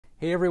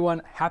Hey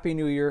everyone, Happy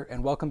New Year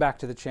and welcome back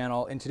to the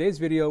channel. In today's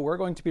video, we're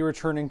going to be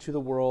returning to the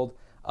world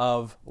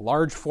of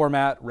large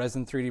format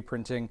resin 3D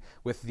printing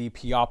with the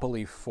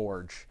Peopoly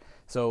Forge.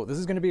 So this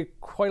is going to be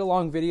quite a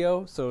long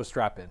video, so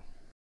strap in.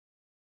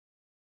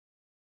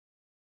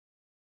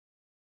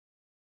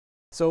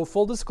 So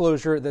full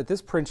disclosure that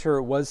this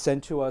printer was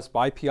sent to us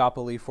by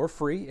Peopoly for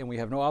free and we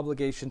have no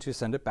obligation to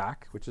send it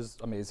back, which is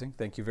amazing.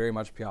 Thank you very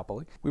much,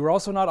 Peopoly. We were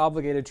also not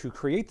obligated to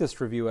create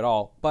this review at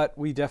all, but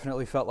we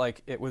definitely felt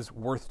like it was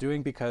worth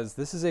doing because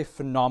this is a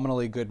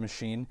phenomenally good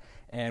machine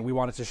and we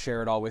wanted to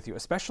share it all with you,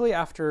 especially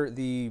after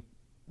the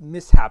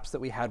mishaps that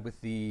we had with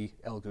the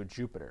Elgo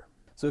Jupiter.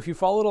 So if you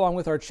followed along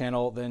with our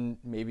channel, then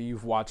maybe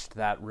you've watched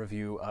that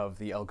review of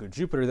the Elgo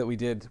Jupiter that we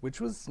did, which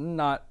was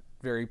not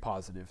very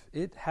positive.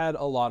 It had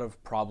a lot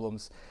of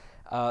problems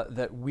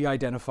that we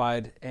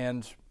identified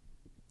and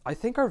I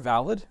think are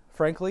valid,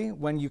 frankly,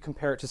 when you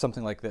compare it to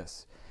something like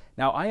this.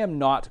 Now, I am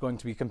not going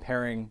to be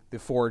comparing the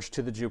Forge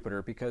to the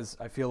Jupiter because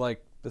I feel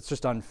like that's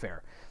just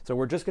unfair. So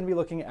we're just going to be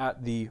looking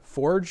at the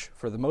Forge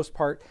for the most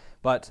part,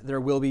 but there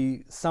will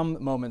be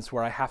some moments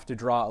where I have to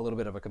draw a little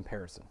bit of a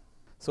comparison.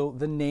 So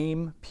the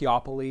name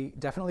Peopoly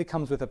definitely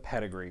comes with a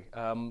pedigree.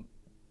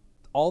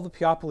 All the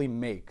Peopoly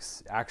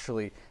makes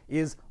actually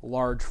is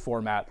large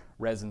format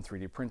resin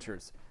 3D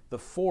printers. The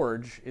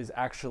Forge is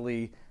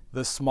actually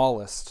the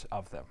smallest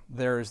of them.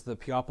 There's the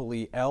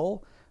Peopoly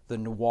L, the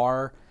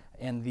Noir,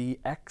 and the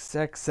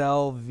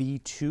XXL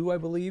V2, I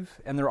believe.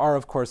 And there are,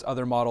 of course,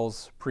 other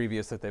models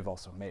previous that they've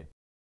also made.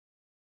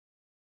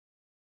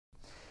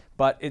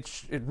 But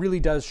it really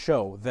does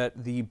show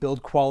that the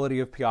build quality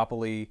of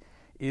Peopoly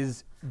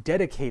is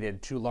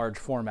dedicated to large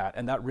format,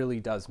 and that really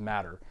does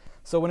matter.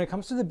 So when it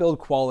comes to the build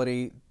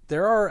quality,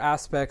 there are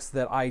aspects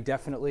that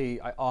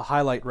I'll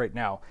highlight right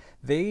now.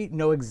 They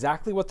know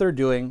exactly what they're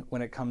doing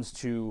when it comes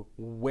to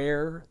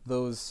where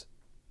those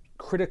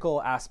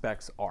critical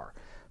aspects are.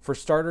 For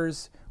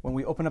starters, when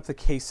we open up the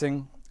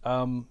casing,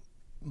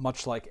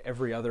 much like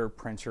every other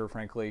printer,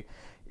 frankly,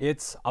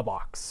 it's a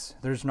box.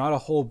 There's not a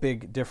whole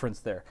big difference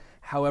there.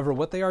 However,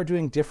 what they are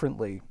doing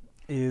differently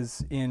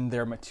is in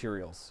their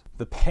materials.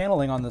 The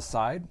paneling on the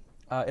side,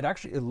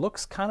 it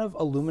looks kind of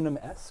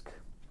aluminum-esque.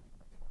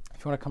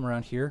 If you want to come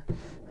around here,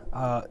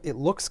 it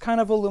looks kind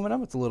of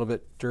aluminum. It's a little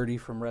bit dirty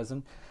from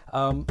resin,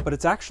 but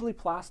it's actually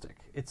plastic.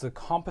 It's a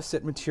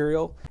composite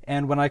material.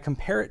 And when I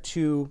compare it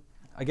to,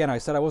 again, I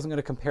said I wasn't going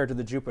to compare to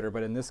the Jupiter,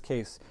 but in this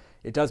case,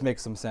 it does make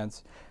some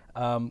sense.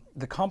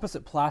 The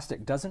composite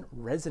plastic doesn't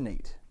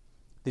resonate.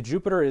 The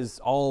Jupiter is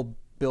all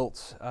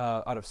built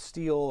out of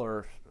steel,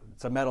 or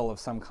it's a metal of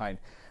some kind,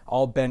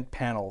 all bent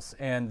panels.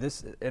 And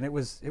it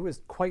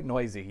was quite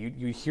noisy.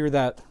 You hear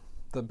that,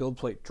 the build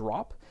plate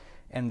drop.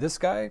 And this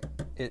guy,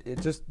 it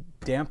just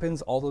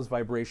dampens all those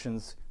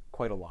vibrations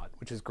quite a lot,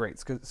 which is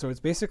great. So it's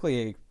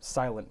basically a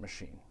silent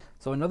machine.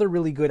 So another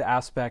really good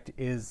aspect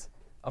is,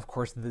 of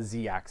course, the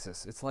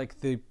Z-axis. It's like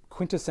the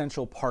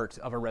quintessential part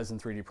of a resin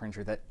 3D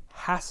printer that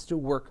has to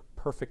work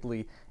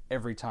perfectly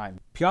every time.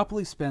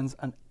 Peopoly spends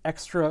an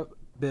extra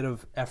bit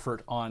of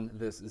effort on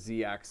this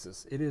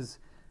Z-axis. It is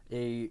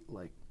a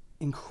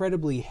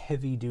incredibly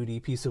heavy-duty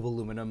piece of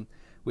aluminum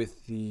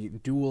with the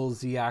dual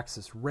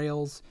Z-axis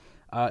rails.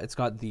 It's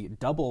got the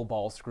double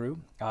ball screw,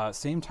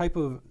 same type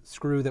of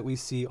screw that we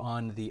see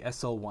on the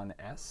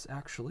SL1S,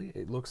 actually.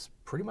 It looks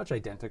pretty much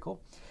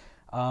identical.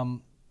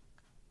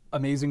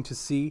 Amazing to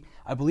see.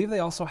 I believe they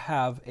also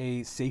have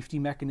a safety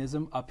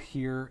mechanism up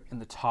here in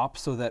the top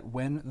so that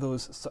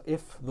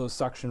if those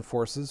suction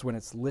forces, when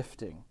it's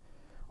lifting,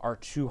 are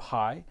too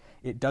high,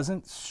 it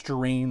doesn't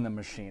strain the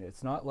machine.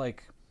 It's not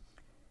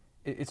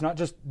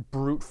just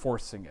brute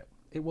forcing it.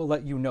 It will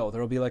let you know. There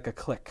will be like a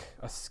click,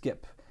 a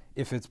skip,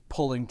 if it's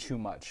pulling too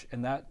much,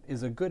 and that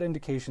is a good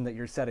indication that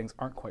your settings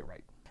aren't quite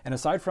right. And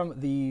aside from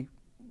the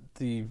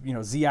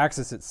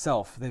Z-axis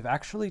itself, they've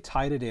actually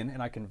tied it in,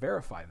 and I can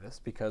verify this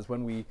because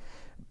when we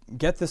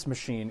get this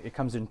machine, it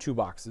comes in two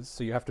boxes,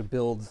 so you have to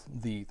build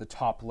the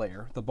top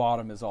layer. The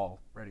bottom is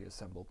already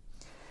assembled.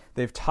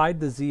 They've tied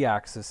the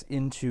Z-axis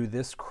into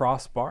this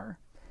crossbar,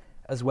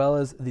 as well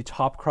as the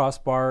top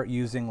crossbar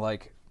using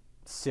like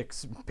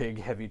 6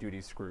 big heavy-duty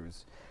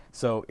screws.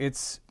 So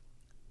it's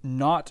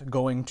not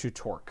going to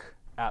torque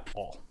at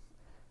all.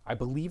 I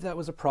believe that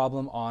was a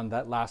problem on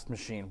that last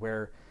machine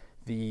where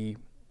the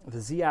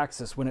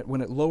Z-axis, when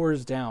it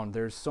lowers down,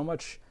 there's so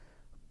much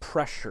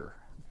pressure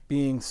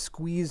being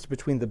squeezed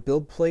between the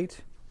build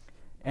plate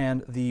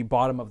and the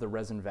bottom of the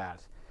resin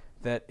vat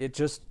that it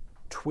just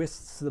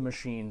twists the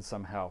machine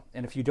somehow.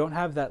 And if you don't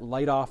have that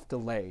light off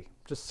delay,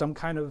 just some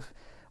kind of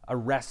a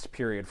rest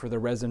period for the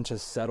resin to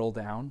settle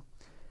down,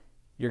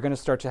 you're going to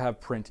start to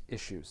have print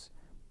issues.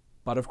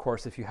 But of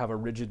course, if you have a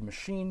rigid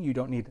machine, you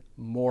don't need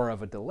more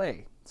of a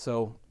delay.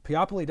 So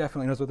Peopoly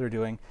definitely knows what they're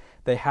doing.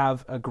 They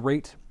have a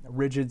great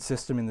rigid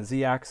system in the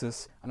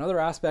Z-axis. Another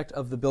aspect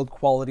of the build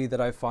quality that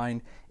I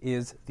find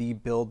is the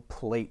build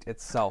plate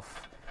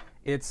itself.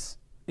 It's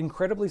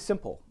incredibly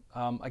simple.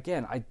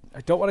 Again, I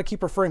don't want to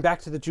keep referring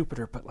back to the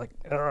Jupiter, but like,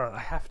 I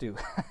have to.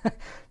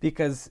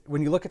 Because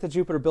when you look at the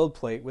Jupiter build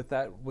plate with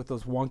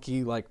those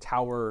wonky like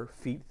tower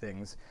feet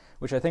things,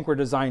 which I think were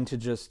designed to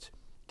just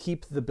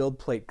keep the build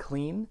plate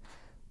clean,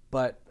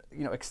 but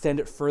extend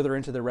it further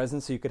into the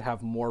resin so you could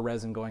have more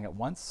resin going at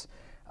once.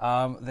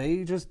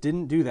 They just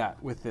didn't do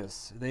that with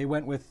this. They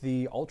went with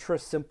the ultra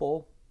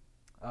simple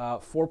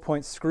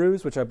 4-point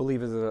screws, which I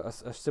believe is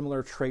a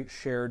similar trait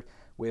shared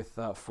with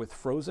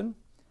Frozen.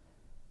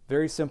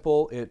 Very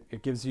simple.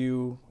 It gives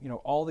you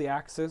all the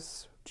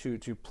access to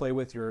play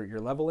with your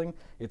leveling.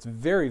 It's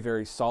very,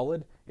 very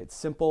solid. It's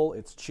simple.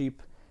 It's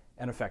cheap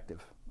and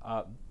effective.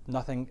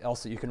 Nothing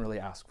else that you can really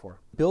ask for.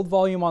 Build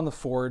volume on the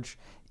forge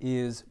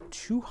is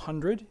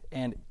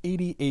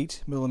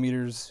 288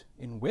 millimeters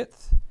in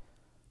width,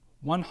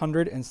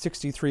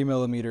 163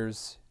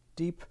 millimeters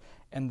deep,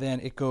 and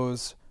then it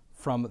goes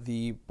from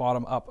the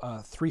bottom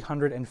up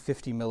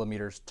 350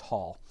 millimeters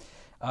tall.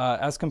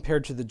 As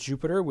compared to the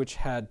Jupiter, which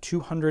had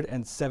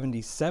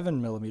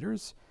 277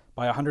 millimeters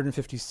by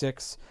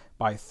 156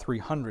 by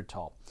 300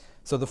 tall.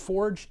 So the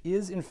forge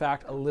is in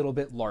fact a little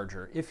bit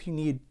larger. If you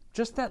need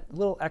just that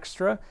little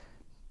extra,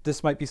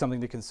 this might be something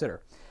to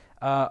consider.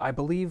 I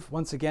believe,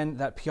 once again,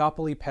 that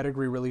Peopoly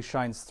pedigree really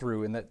shines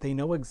through in that they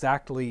know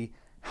exactly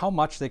how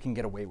much they can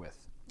get away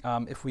with.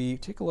 If we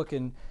take a look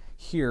in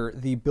here,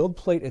 the build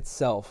plate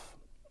itself,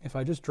 if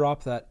I just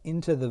drop that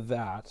into the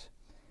vat,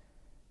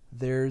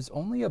 there's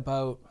only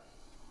about,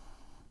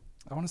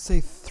 I want to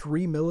say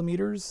 3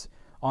 millimeters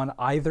on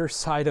either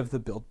side of the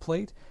build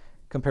plate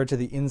compared to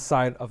the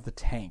inside of the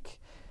tank,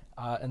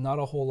 and not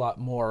a whole lot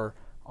more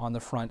on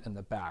the front and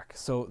the back.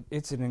 So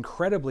it's an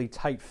incredibly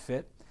tight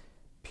fit.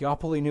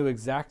 Peopoly knew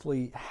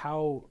exactly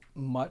how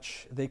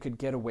much they could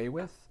get away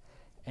with,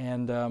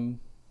 and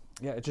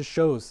yeah, it just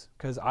shows,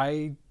 because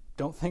I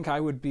don't think I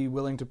would be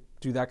willing to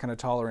do that kind of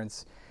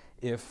tolerance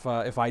if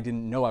I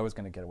didn't know I was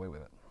going to get away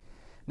with it.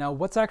 Now,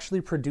 what's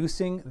actually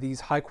producing these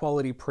high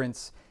quality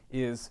prints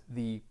is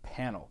the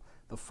panel.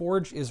 The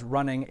forge is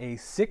running a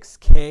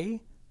 6K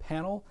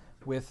panel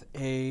with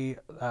a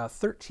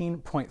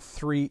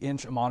 13.3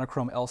 inch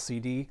monochrome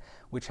LCD,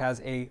 which has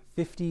a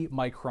 50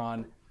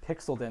 micron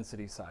pixel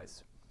density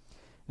size.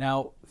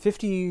 Now,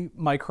 50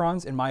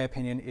 microns, in my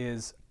opinion,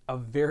 is a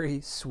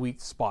very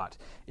sweet spot.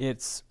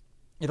 It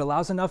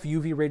allows enough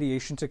UV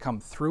radiation to come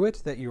through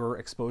it that your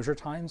exposure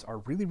times are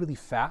really, really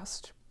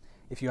fast.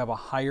 If you have a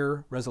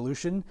higher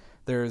resolution,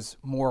 there's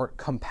more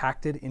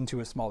compacted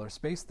into a smaller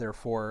space,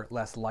 therefore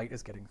less light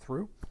is getting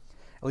through.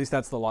 At least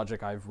that's the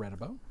logic I've read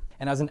about.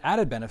 And as an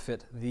added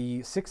benefit, the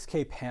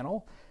 6K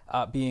panel,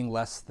 being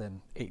less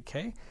than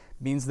 8K,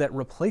 means that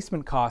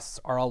replacement costs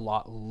are a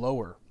lot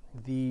lower.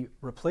 The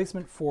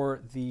replacement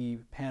for the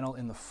panel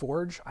in the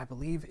forge, I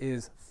believe,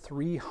 is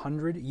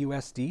 300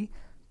 USD.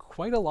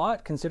 Quite a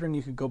lot, considering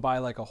you could go buy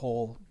like a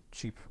whole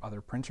cheap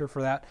other printer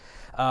for that.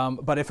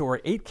 But if it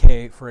were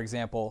 8K, for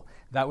example,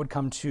 that would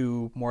come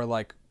to more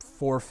like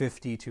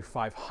 450 to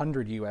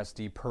 500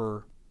 USD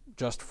per,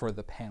 just for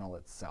the panel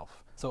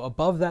itself. So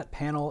above that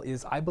panel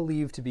is, I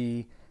believe, to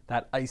be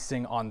that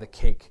icing on the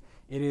cake.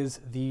 It is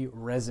the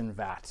Resin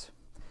Vat.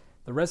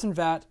 The Resin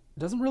Vat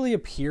doesn't really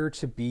appear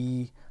to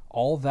be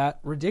all that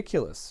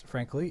ridiculous,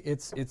 frankly.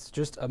 It's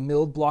just a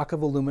milled block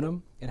of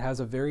aluminum. It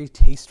has a very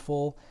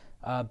tasteful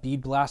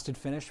bead blasted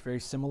finish, very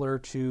similar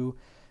to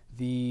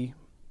the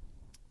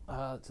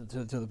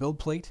build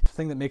plate. The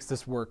thing that makes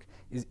this work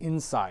is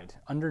inside,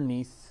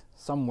 underneath,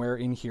 somewhere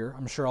in here,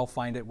 I'm sure I'll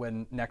find it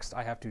when next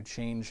I have to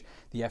change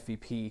the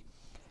FEP,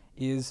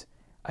 is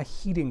a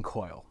heating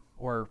coil,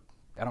 or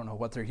I don't know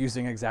what they're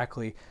using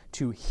exactly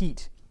to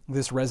heat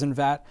this resin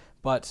vat,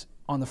 but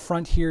on the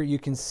front here you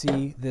can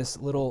see this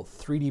little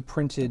 3D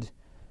printed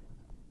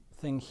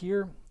thing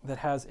here that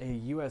has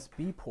a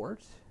USB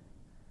port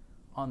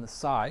on the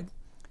side.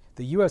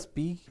 The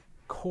USB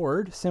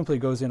cord simply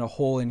goes in a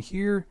hole in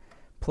here,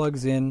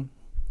 plugs in,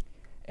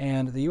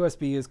 and the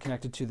USB is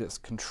connected to this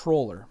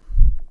controller.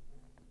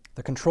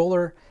 The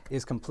controller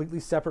is completely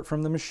separate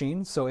from the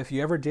machine, so if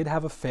you ever did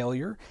have a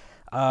failure,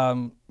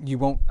 you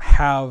won't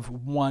have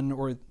one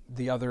or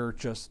the other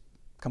just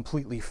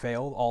completely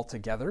fail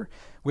altogether,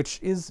 which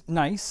is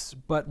nice,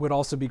 but would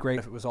also be great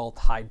if it was all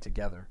tied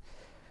together.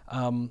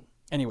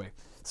 Anyway,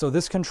 so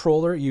this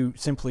controller, you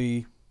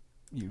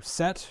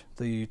set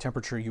the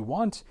temperature you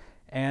want,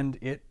 and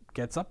it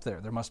gets up there.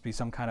 There must be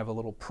some kind of a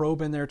little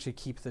probe in there to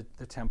keep the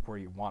temp where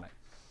you want it.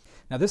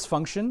 Now this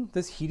function,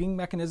 this heating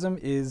mechanism,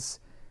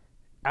 is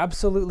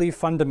absolutely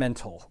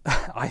fundamental,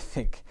 I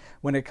think,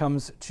 when it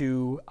comes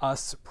to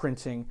us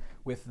printing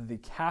with the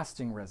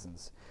casting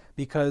resins.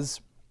 Because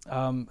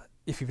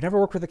if you've never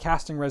worked with a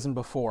casting resin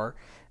before,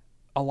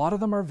 a lot of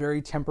them are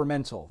very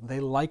temperamental. They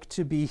like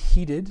to be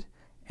heated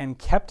and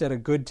kept at a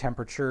good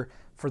temperature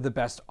for the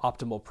best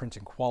optimal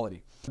printing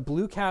quality.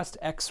 Bluecast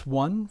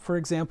X1, for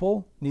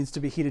example, needs to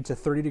be heated to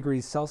 30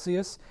 degrees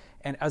Celsius,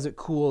 and as it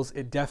cools,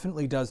 it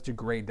definitely does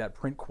degrade that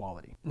print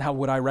quality. Now,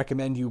 would I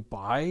recommend you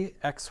buy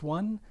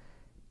X1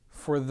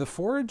 for the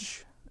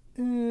forge?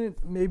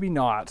 Maybe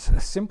not,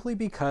 simply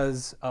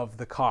because of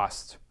the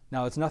cost.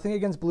 Now, it's nothing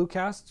against blue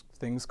cast.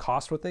 Things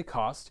cost what they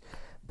cost,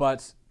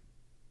 but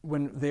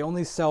when they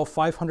only sell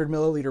 500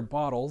 milliliter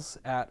bottles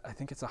at, I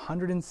think it's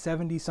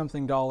 170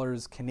 something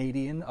dollars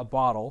Canadian a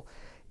bottle,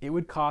 it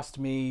would cost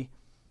me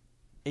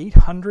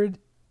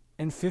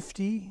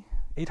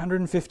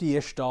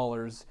 $850-ish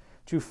dollars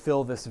to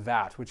fill this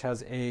vat, which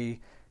has a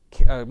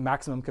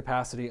maximum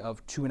capacity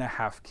of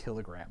 2.5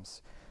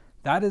 kilograms.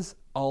 That is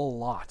a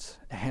lot,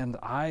 and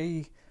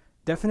I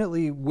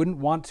definitely wouldn't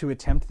want to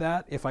attempt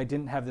that if I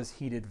didn't have this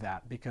heated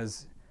vat,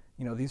 because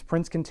you know, these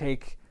prints can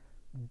take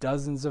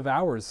dozens of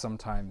hours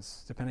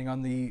sometimes, depending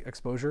on the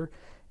exposure.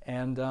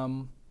 And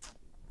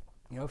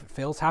you know, if it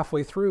fails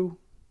halfway through,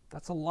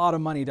 that's a lot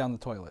of money down the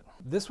toilet.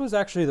 This was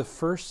actually the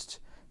first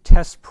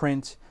test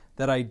print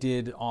that I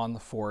did on the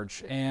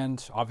forge,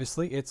 and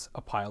obviously it's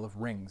a pile of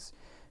rings.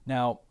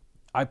 Now,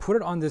 I put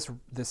it on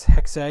this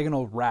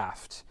hexagonal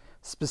raft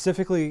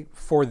specifically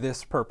for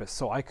this purpose,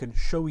 so I could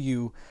show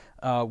you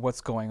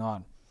what's going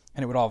on.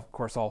 And it would all, of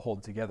course, all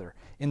hold together.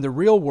 In the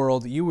real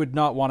world, you would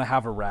not want to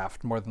have a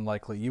raft, more than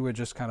likely. You would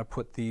just kind of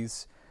put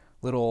these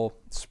little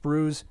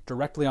sprues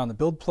directly on the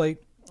build plate,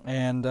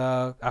 and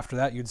after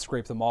that, you'd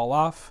scrape them all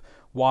off,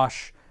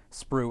 wash,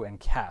 sprue, and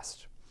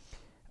cast.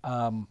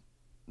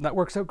 That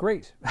works out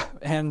great.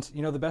 And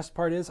you know, the best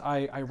part is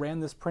I ran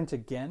this print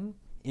again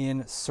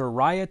in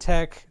Soraya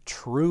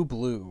True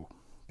Blue,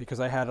 because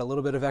I had a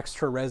little bit of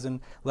extra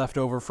resin left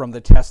over from the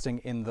testing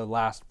in the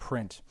last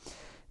print.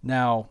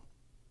 Now,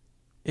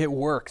 it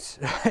worked.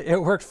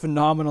 It worked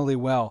phenomenally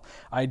well.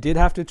 I did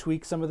have to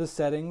tweak some of the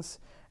settings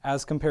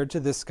as compared to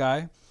this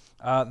guy.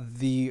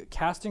 The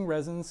casting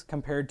resins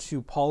compared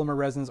to polymer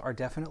resins are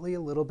definitely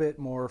a little bit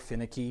more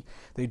finicky.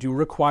 They do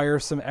require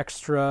some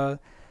extra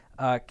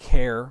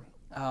care.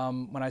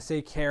 When I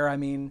say care, I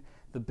mean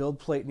the build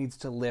plate needs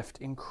to lift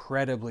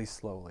incredibly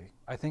slowly.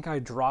 I think I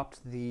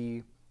dropped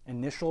the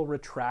initial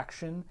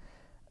retraction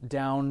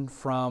down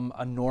from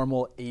a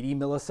normal 80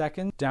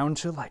 milliseconds down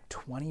to like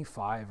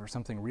 25 or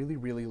something really,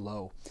 really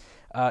low.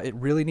 It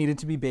really needed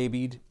to be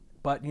babied,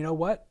 but you know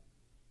what?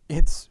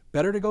 It's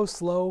better to go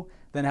slow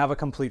than have a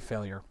complete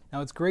failure.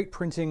 Now, it's great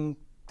printing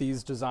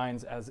these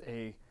designs as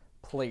a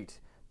plate,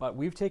 but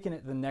we've taken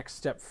it the next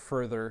step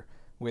further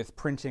with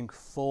printing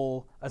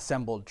full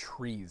assembled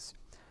trees.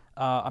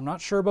 I'm not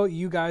sure about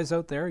you guys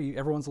out there.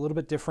 Everyone's a little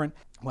bit different.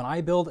 When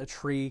I build a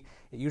tree,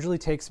 it usually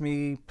takes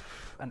me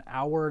an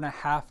hour and a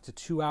half to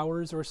 2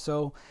 hours or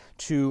so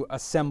to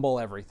assemble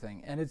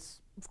everything. And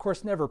it's, of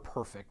course, never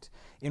perfect.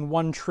 In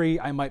one tree,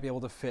 I might be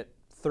able to fit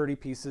 30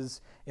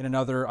 pieces. In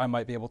another, I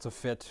might be able to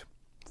fit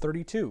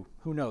 32.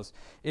 Who knows?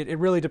 It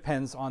really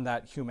depends on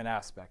that human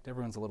aspect.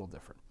 Everyone's a little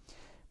different.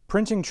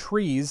 Printing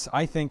trees,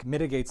 I think,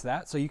 mitigates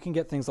that. So you can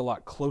get things a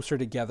lot closer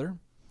together.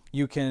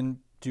 You can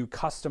do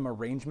custom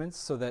arrangements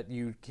so that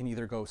you can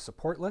either go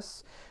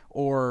supportless,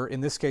 or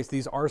in this case,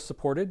 these are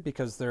supported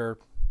because they're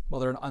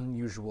an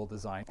unusual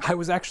design. I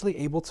was actually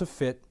able to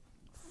fit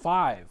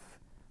 5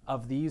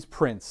 of these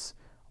prints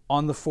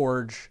on the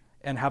forge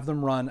and have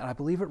them run, and I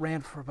believe it ran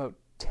for about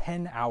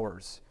 10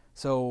 hours.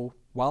 So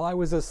while I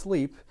was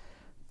asleep,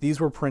 these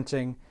were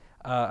printing,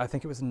 I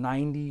think it was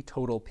 90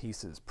 total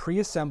pieces,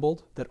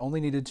 pre-assembled, that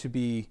only needed to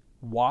be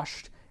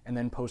washed and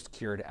then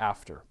post-cured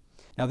after.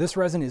 Now, this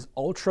resin is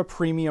ultra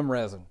premium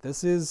resin.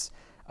 This is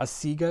a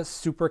Siga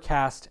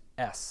Supercast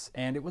S,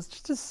 and it was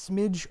just a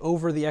smidge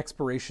over the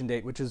expiration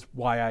date, which is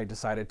why I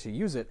decided to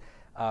use it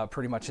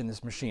pretty much in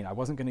this machine. I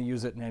wasn't going to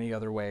use it in any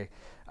other way,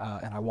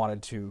 and I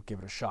wanted to give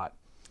it a shot.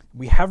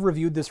 We have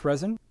reviewed this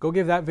resin. Go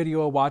give that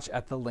video a watch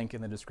at the link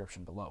in the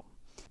description below.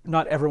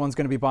 Not everyone's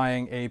going to be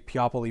buying a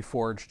Peopoly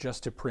forge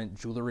just to print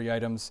jewelry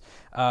items.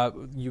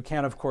 You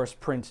can, of course,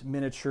 print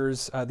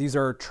miniatures. These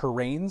are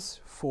terrains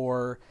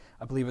for,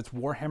 I believe it's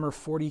Warhammer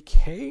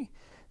 40K.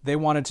 They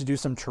wanted to do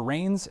some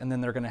terrains, and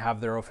then they're going to have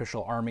their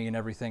official army and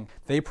everything.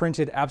 They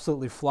printed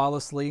absolutely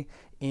flawlessly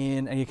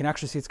and you can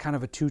actually see it's kind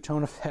of a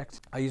two-tone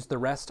effect. I used the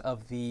rest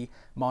of the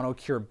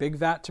Monocure Big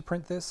Vat to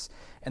print this,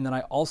 and then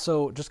I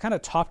also just kind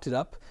of topped it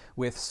up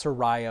with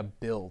Soraya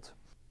Build.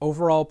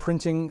 Overall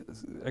printing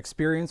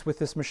experience with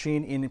this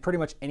machine in pretty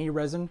much any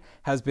resin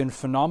has been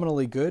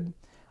phenomenally good.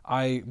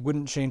 I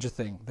wouldn't change a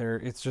thing.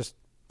 It's just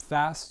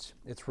fast,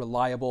 it's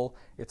reliable,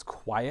 it's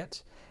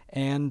quiet,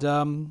 and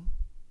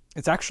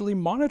it's actually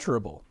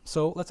monitorable.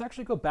 So let's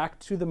actually go back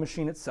to the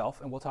machine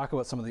itself and we'll talk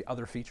about some of the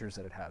other features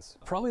that it has.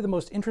 Probably the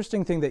most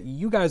interesting thing that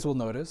you guys will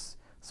notice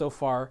so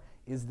far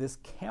is this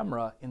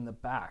camera in the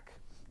back.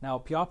 Now,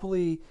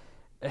 Peopoly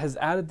has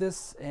added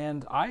this,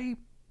 and I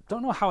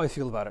don't know how I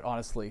feel about it,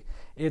 honestly.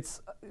 It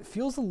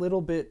feels a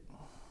little bit,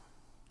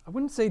 I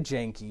wouldn't say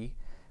janky,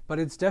 but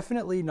it's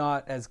definitely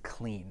not as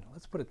clean.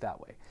 Let's put it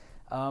that way.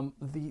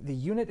 The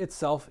unit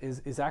itself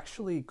is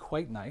actually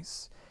quite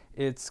nice.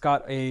 It's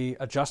got a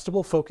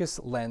adjustable focus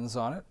lens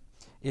on it.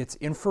 It's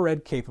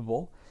infrared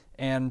capable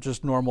and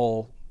just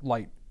normal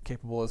light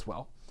capable as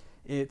well.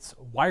 It's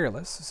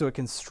wireless, so it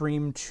can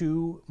stream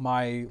to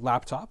my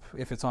laptop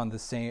if it's on the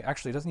same,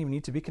 actually it doesn't even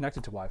need to be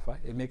connected to Wi-Fi.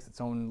 It makes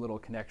its own little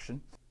connection.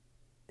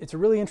 It's a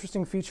really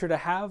interesting feature to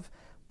have,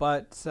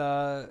 but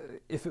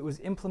if it was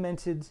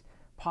implemented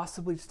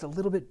possibly just a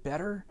little bit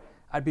better,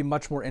 I'd be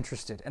much more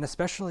interested, and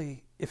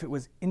especially if it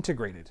was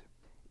integrated.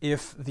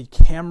 If the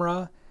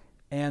camera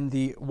and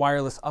the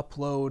wireless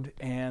upload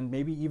and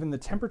maybe even the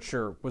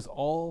temperature was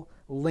all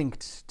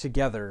linked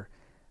together,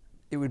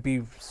 it would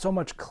be so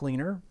much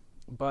cleaner,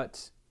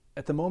 but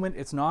at the moment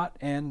it's not,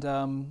 and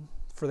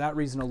for that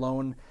reason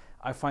alone,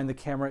 I find the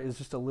camera is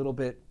just a little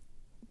bit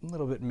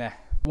meh.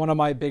 One of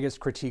my biggest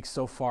critiques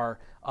so far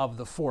of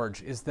the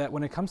Forge is that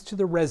when it comes to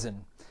the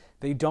resin,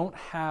 they don't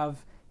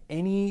have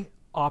any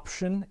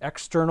option,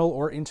 external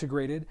or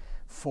integrated,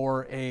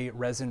 for a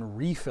resin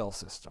refill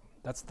system.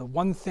 That's the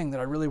one thing that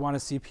I really want to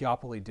see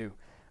Peopoly do.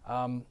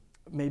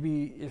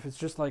 Maybe if it's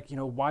just like,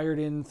 wired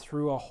in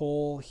through a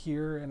hole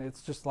here, and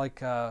it's just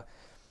like,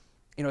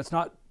 it's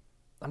not,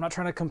 I'm not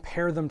trying to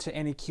compare them to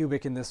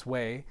Anycubic in this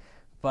way,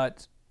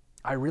 but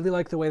I really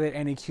like the way that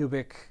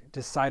Anycubic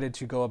decided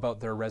to go about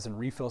their resin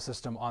refill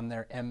system on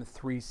their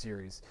M3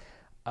 series.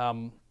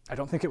 I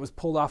don't think it was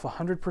pulled off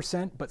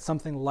 100%, but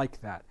something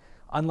like that.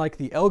 Unlike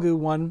the Elgu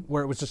one,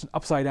 where it was just an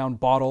upside down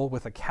bottle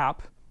with a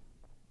cap.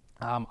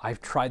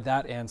 I've tried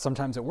that, and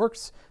sometimes it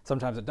works,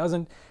 sometimes it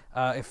doesn't.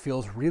 It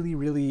feels really,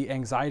 really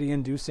anxiety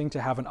inducing to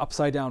have an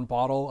upside down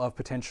bottle of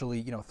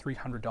potentially,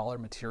 $300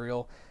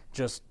 material.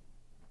 Just,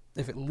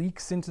 if it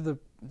leaks into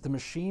the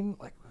machine,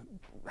 like,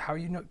 how are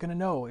you going to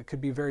know? It could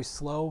be very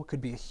slow, it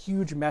could be a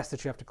huge mess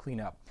that you have to clean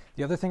up.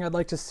 The other thing I'd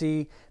like to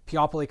see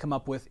Peopoly come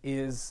up with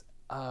is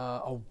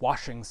a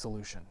washing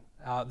solution.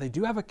 They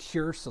do have a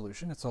cure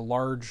solution. It's a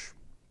large,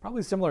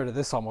 probably similar to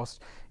this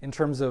almost, in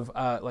terms of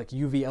like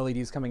UV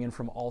LEDs coming in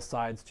from all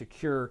sides to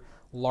cure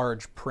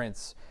large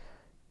prints.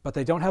 But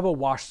they don't have a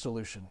wash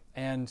solution,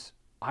 and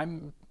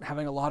I'm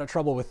having a lot of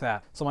trouble with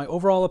that. So my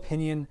overall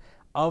opinion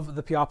of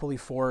the Peopoly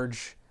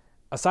Forge,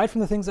 aside from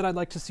the things that I'd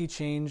like to see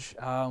change,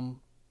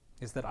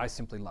 is that I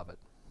simply love it.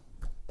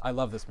 I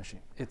love this machine.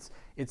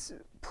 It's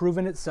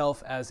proven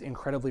itself as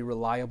incredibly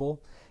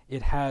reliable.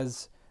 It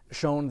has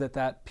shown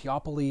that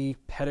Peopoly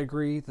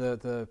pedigree,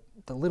 the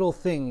little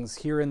things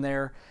here and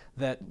there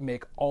that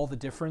make all the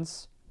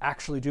difference,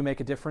 actually do make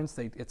a difference.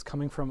 It's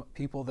coming from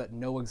people that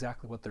know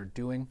exactly what they're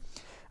doing.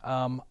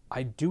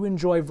 I do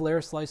enjoy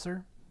Volaris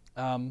Slicer.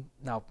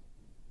 Now,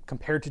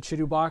 compared to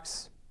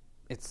Chidubox,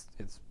 it's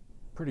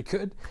pretty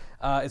good.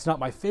 It's not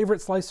my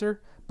favorite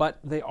slicer, but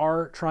they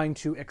are trying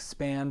to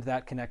expand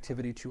that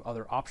connectivity to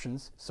other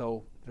options,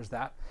 so there's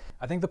that.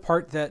 I think the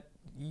part that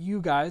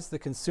you guys, the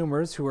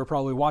consumers who are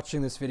probably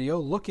watching this video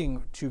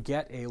looking to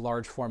get a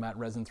large format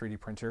resin 3D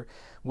printer,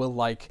 will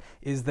like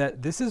is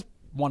that this is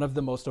one of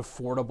the most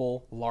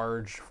affordable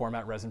large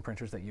format resin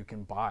printers that you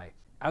can buy.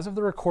 As of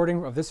the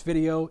recording of this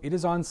video, it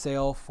is on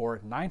sale for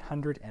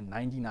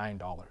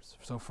 $999.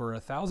 So for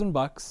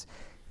 $1,000,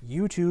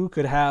 you too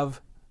could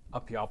have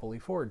a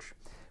Peopoly Forge,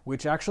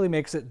 which actually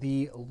makes it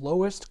the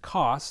lowest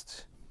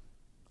cost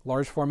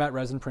large format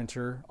resin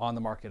printer on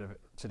the market of it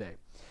today.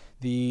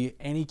 The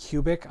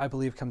Anycubic, I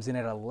believe, comes in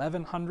at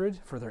 $1,100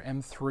 for their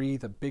M3,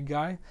 the big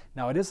guy.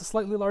 Now it is a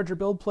slightly larger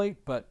build plate,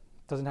 but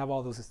doesn't have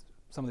all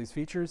some of these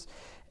features.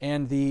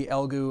 And the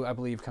Elgu, I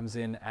believe, comes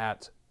in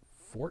at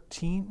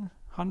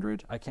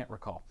 $1,400. I can't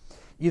recall.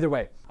 Either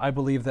way, I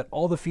believe that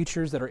all the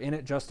features that are in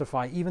it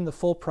justify even the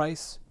full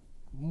price,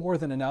 more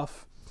than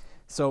enough.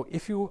 So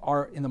if you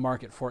are in the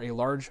market for a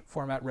large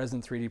format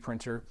resin 3D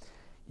printer,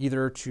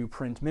 either to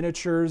print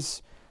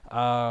miniatures,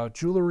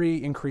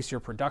 jewelry, increase your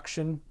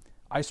production,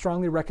 I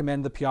strongly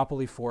recommend the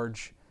Peopoly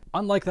Forge.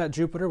 Unlike that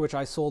Jupiter, which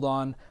I sold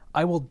on,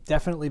 I will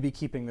definitely be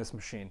keeping this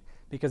machine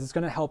because it's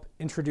going to help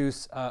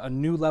introduce a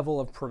new level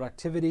of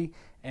productivity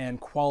and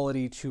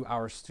quality to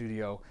our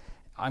studio.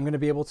 I'm going to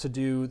be able to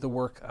do the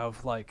work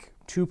of like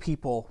 2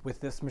 people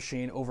with this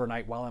machine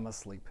overnight while I'm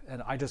asleep,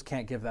 and I just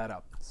can't give that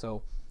up.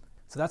 So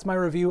that's my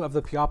review of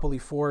the Peopoly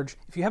Forge.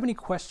 If you have any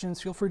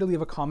questions, feel free to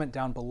leave a comment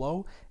down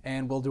below,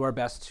 and we'll do our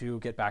best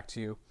to get back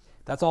to you.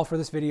 That's all for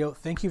this video.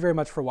 Thank you very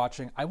much for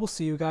watching. I will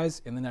see you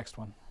guys in the next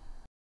one.